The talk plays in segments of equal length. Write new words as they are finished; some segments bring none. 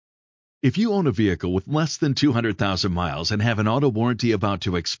If you own a vehicle with less than 200,000 miles and have an auto warranty about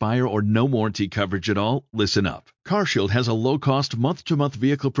to expire or no warranty coverage at all, listen up. CarShield has a low-cost month-to-month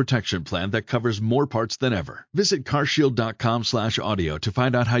vehicle protection plan that covers more parts than ever. Visit carshield.com/audio to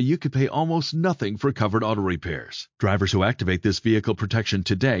find out how you could pay almost nothing for covered auto repairs. Drivers who activate this vehicle protection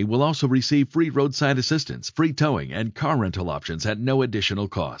today will also receive free roadside assistance, free towing, and car rental options at no additional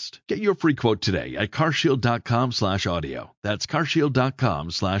cost. Get your free quote today at carshield.com/audio. That's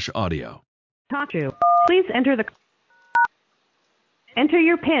carshield.com/audio. Talk to. Please enter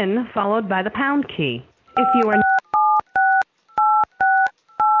your PIN followed by the pound key. If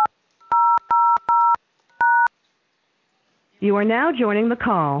you are now joining the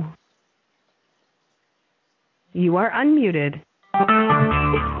call. You are unmuted.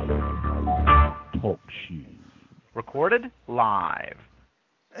 Talk show. Recorded live.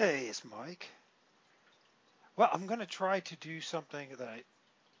 Hey, it's Mike. Well, I'm going to try to do something that I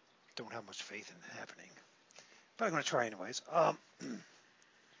don't have much faith in happening, but I'm going to try anyways. I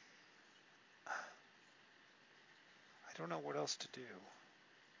don't know what else to do.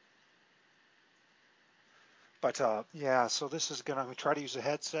 But yeah, so this is I'm going to try to use a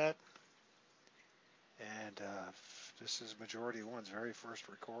headset. And this is Majority One's very first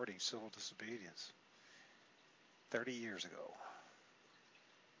recording, Civil Disobedience. 30 years ago.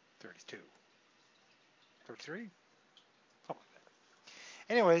 32. 33? Something like that.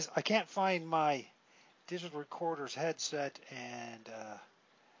 Anyways, I can't find my digital recorder's headset and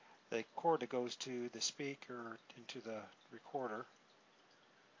the cord that goes to the speaker into the recorder.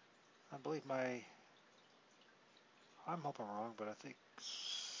 I believe I'm hoping wrong, but I think,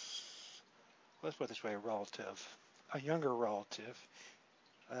 let's put it this way, a younger relative,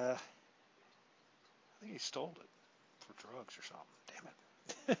 I think he stole it for drugs or something. Damn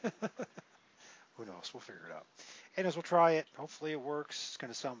it. Who knows? We'll figure it out. Anyways, we'll try it. Hopefully it works. It's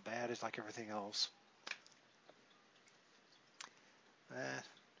going to sound bad. It's like everything else.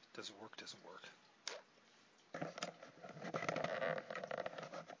 Doesn't work.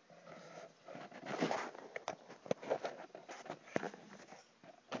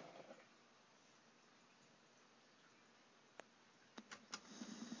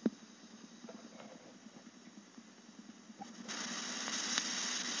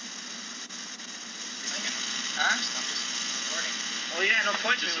 Huh? I'm just recording. Well, yeah, no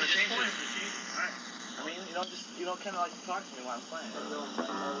point to me. Just point. Alright. I mean, you don't kind of like to talk to me while I'm playing.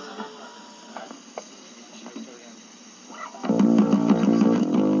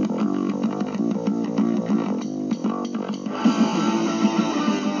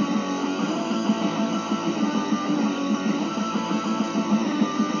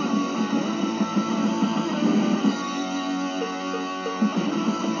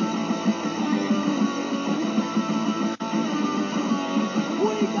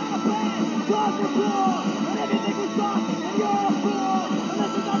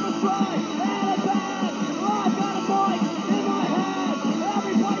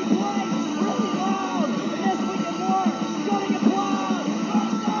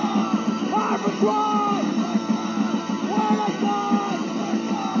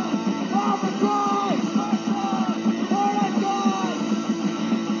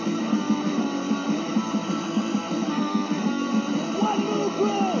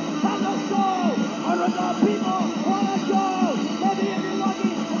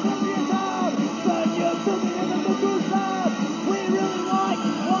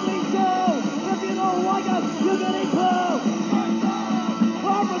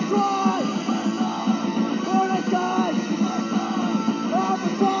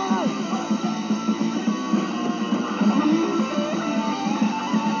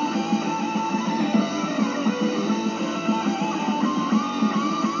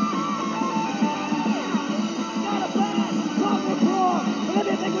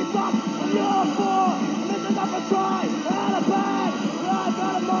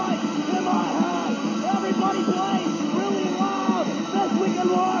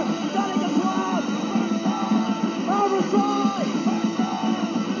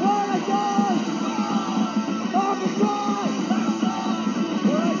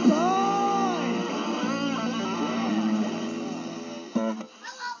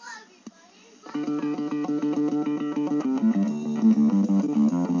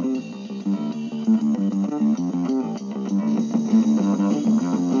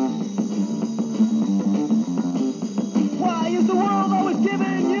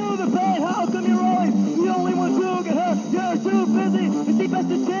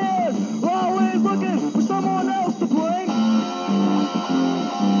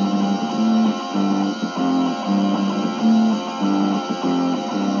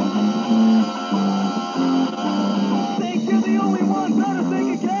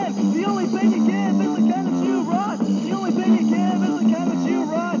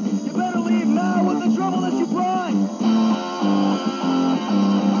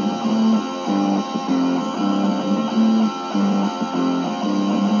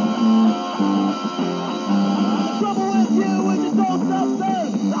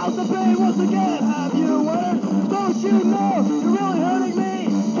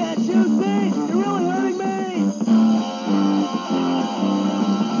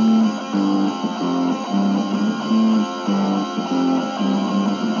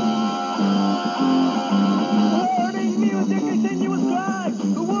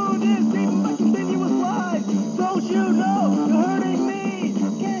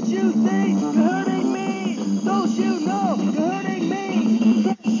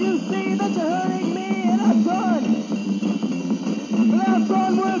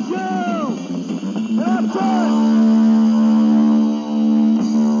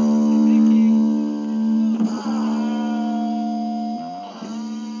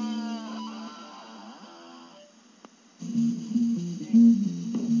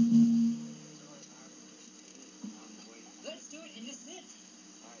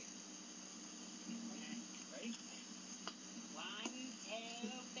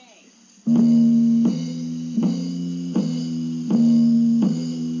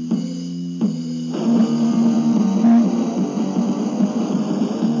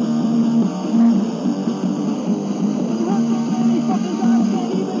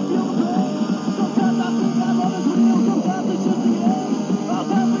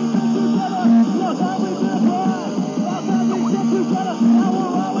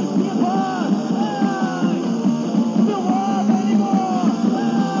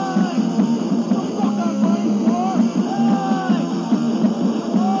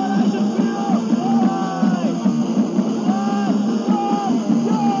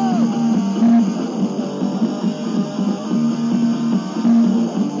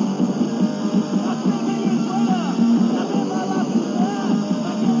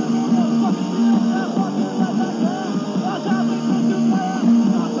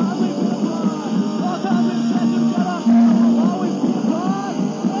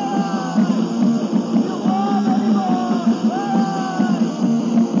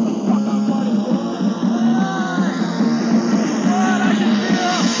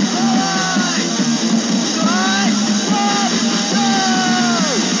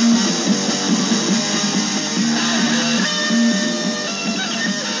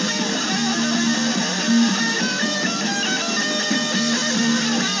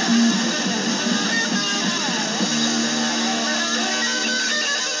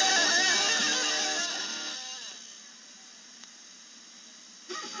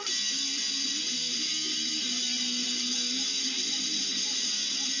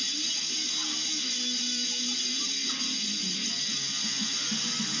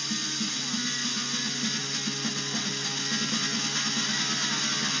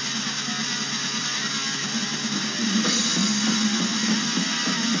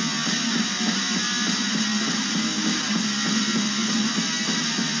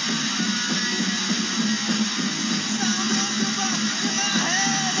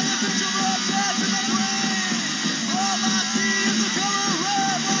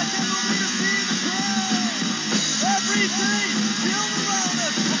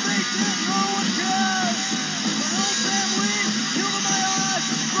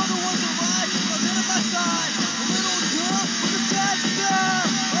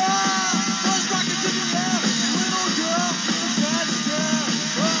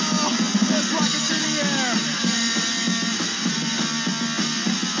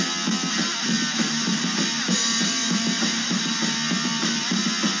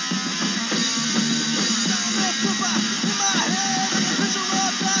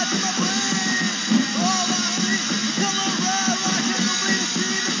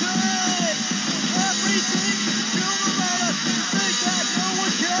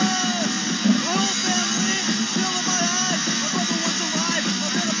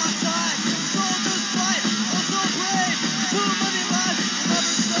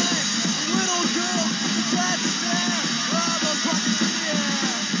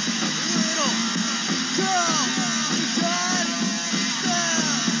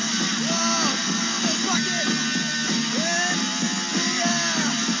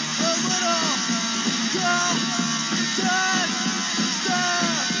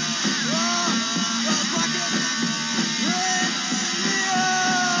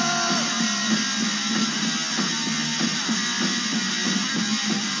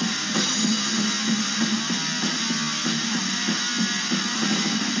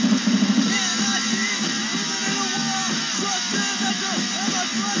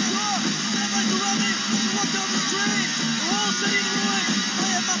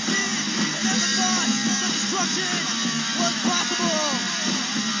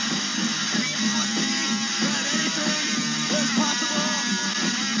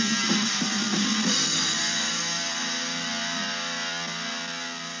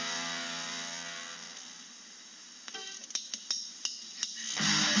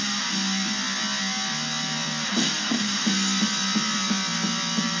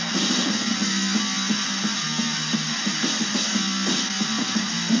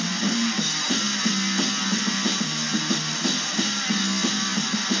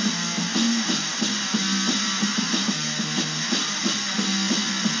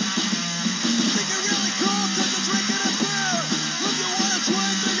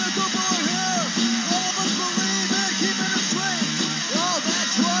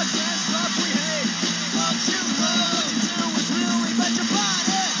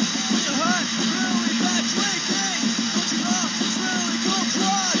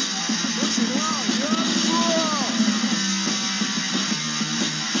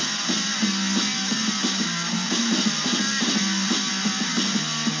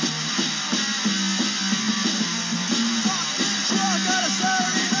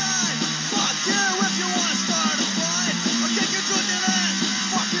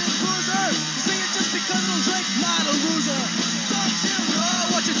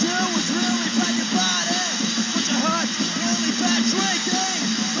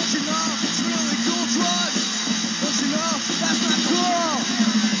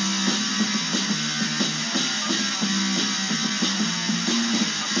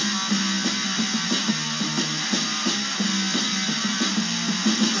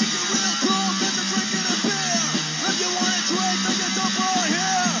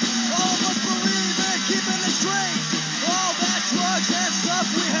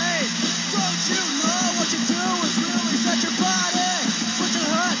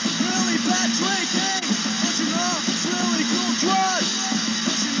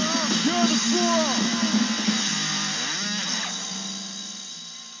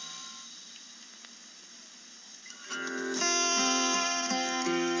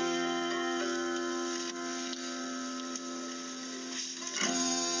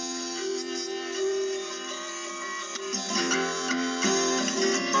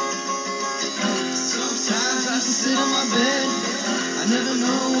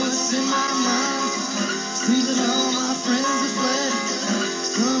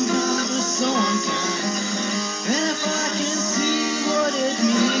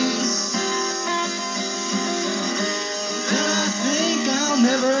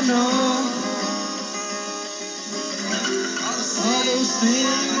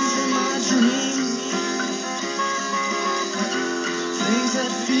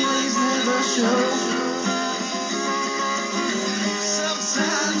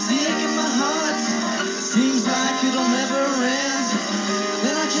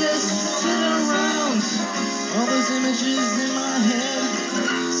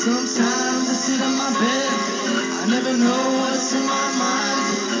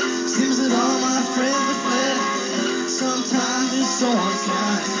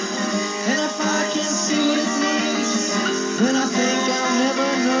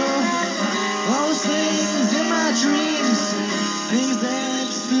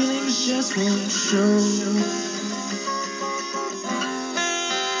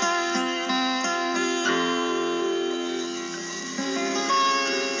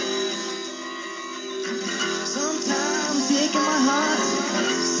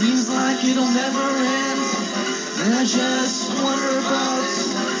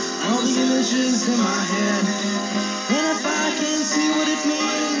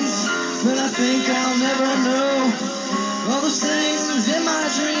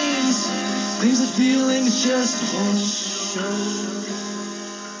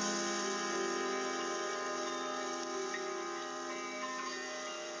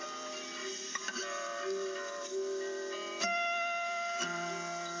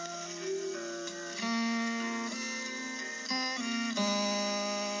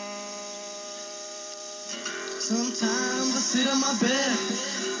 Sometimes I sit on my bed,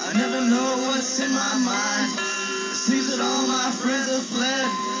 I never know what's in my mind. It seems that all my friends have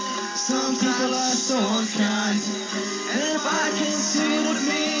fled. Some people are so unkind. And if I can't see what it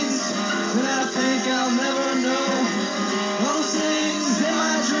means, then I think I'll never know. All those things in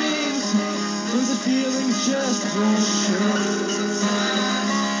my dreams, those are feelings just won't show.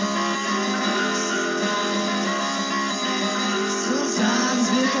 Sometimes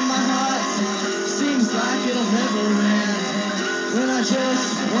look at my heart, seems like it'll never end. When I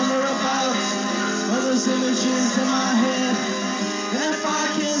just wonder about all those images in my head. And if I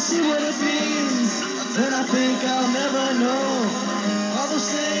can't see what it means, then I think I'll never know. All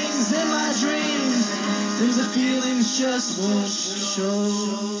those things in my dreams, things the feelings just won't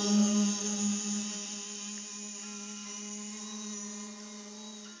show.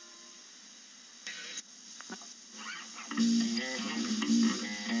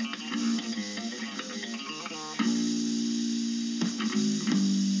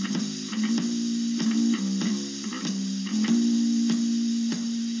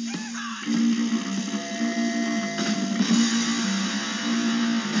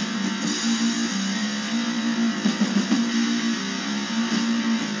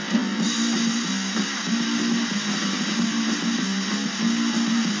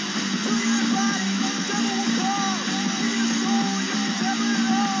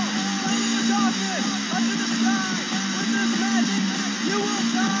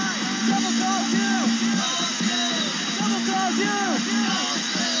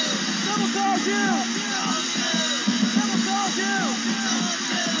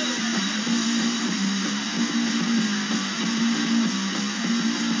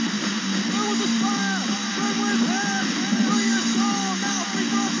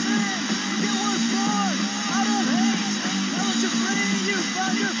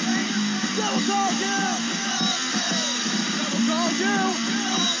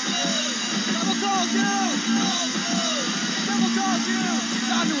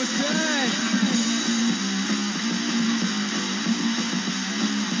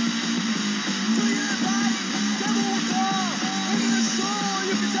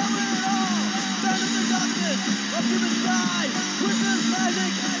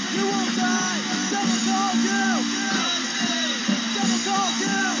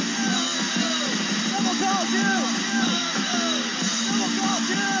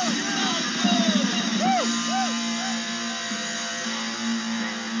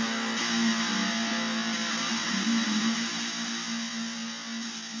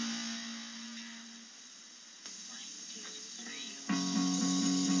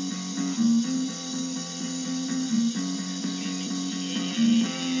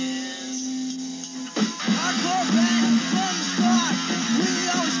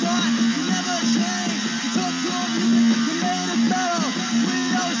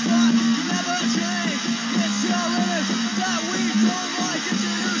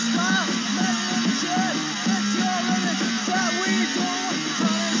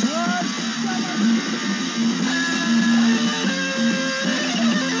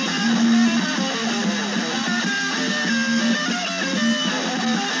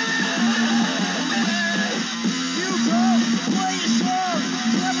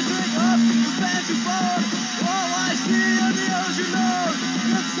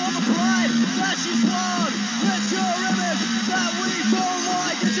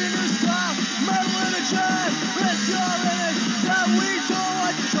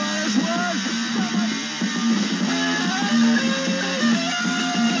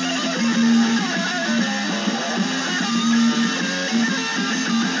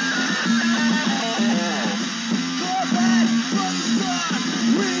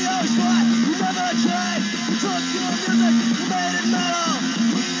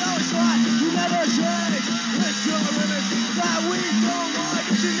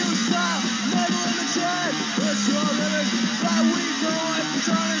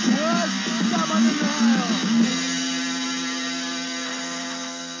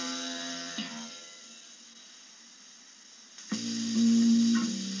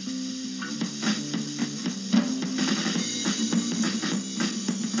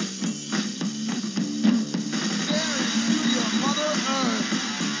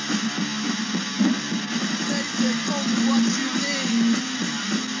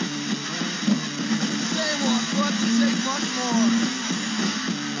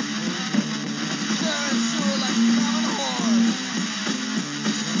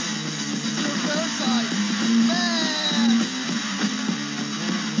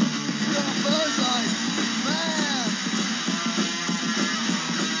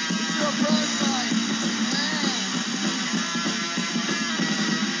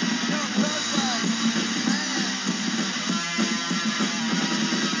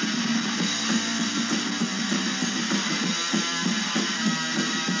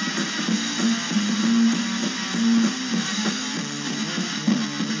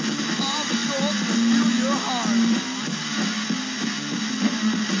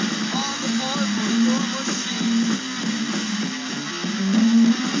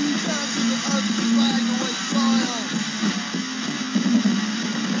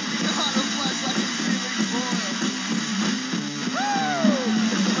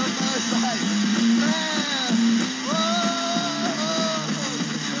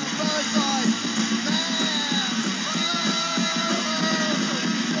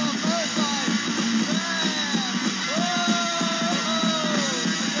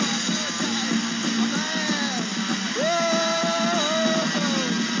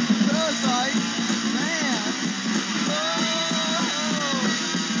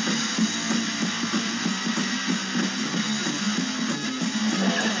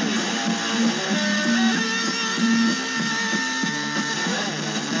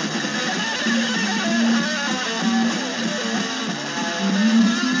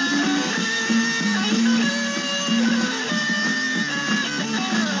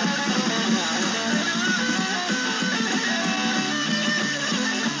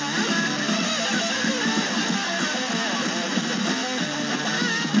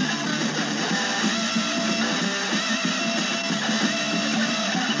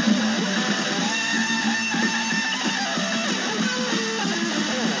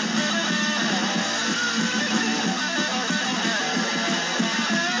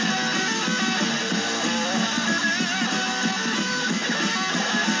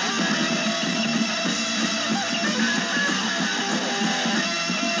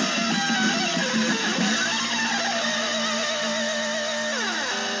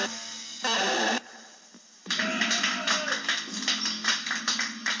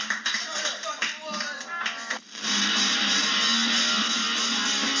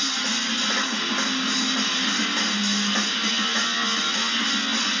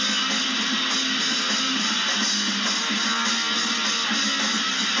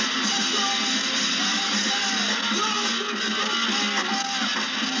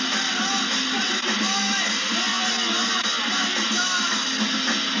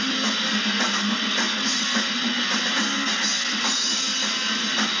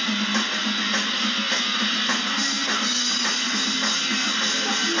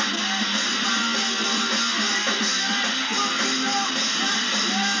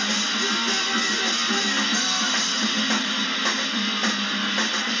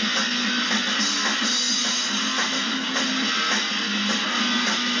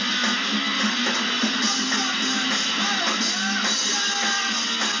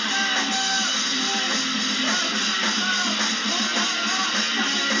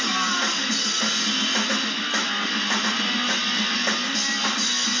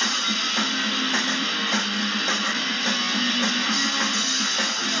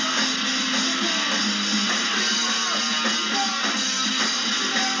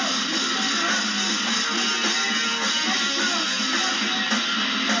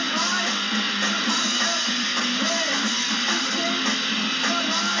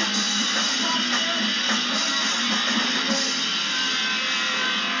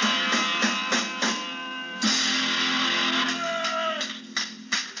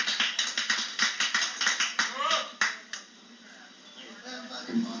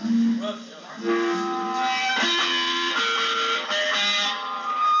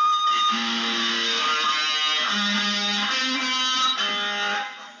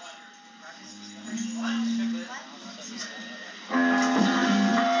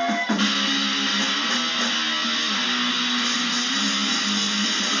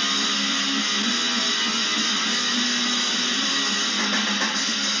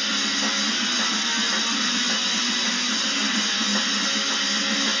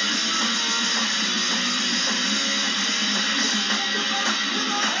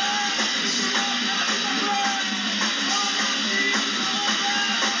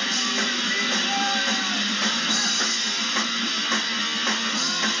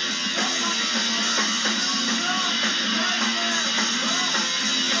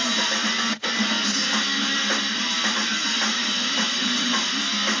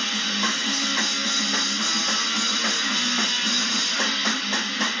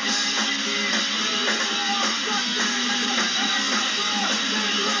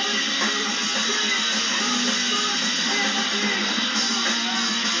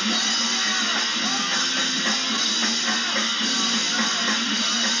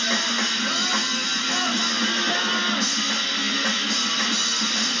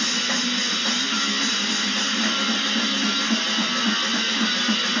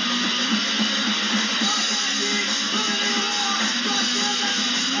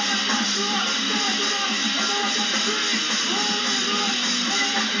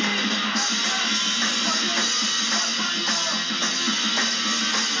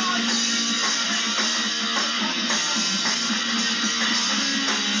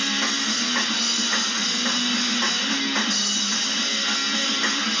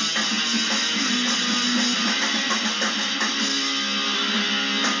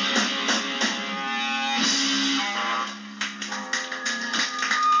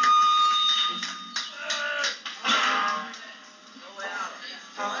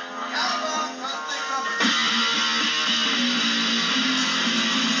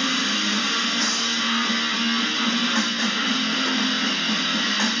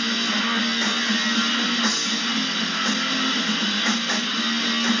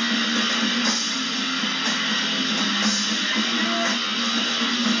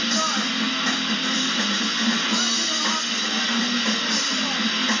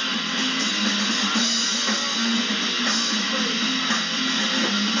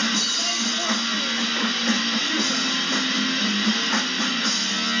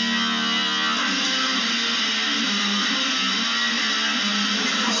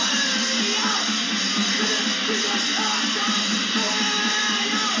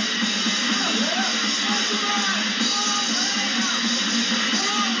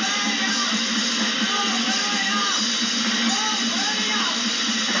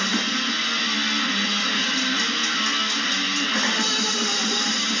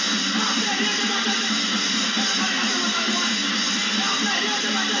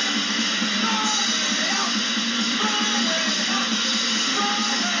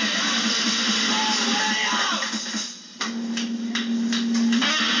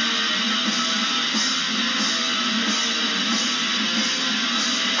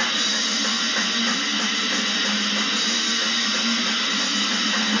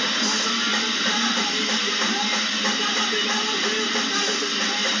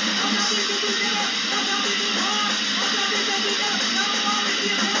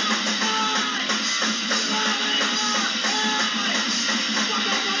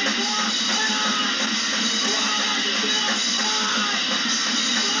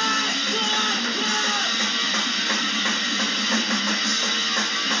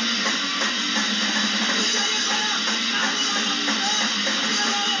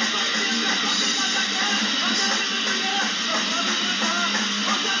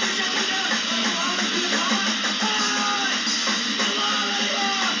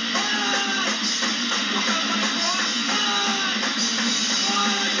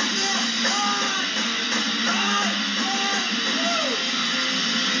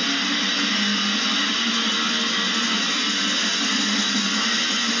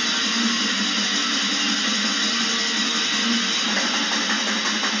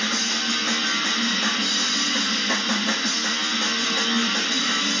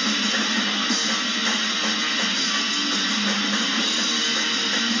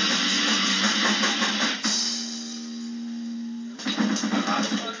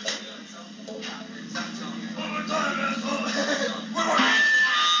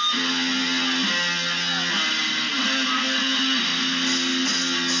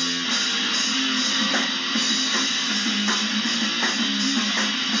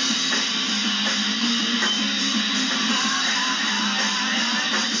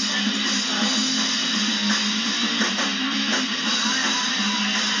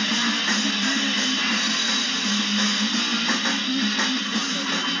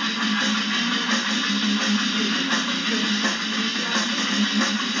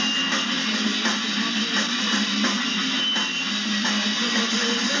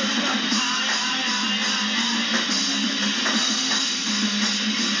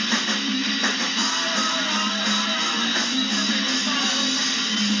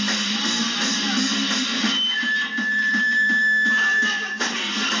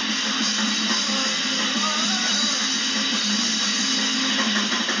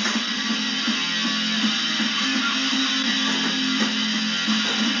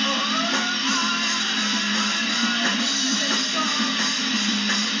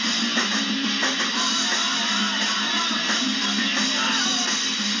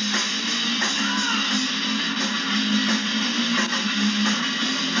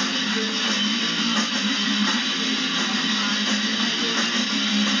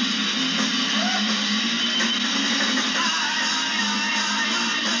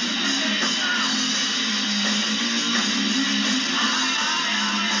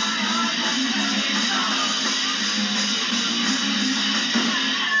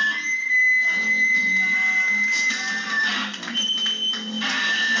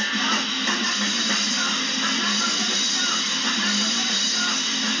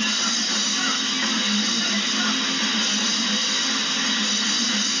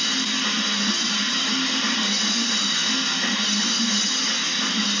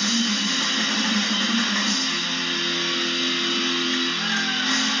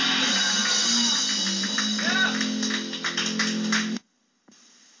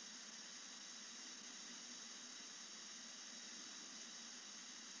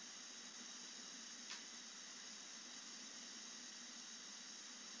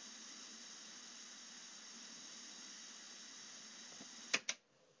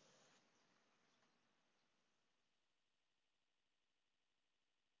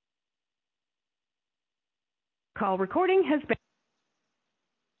 call recording has been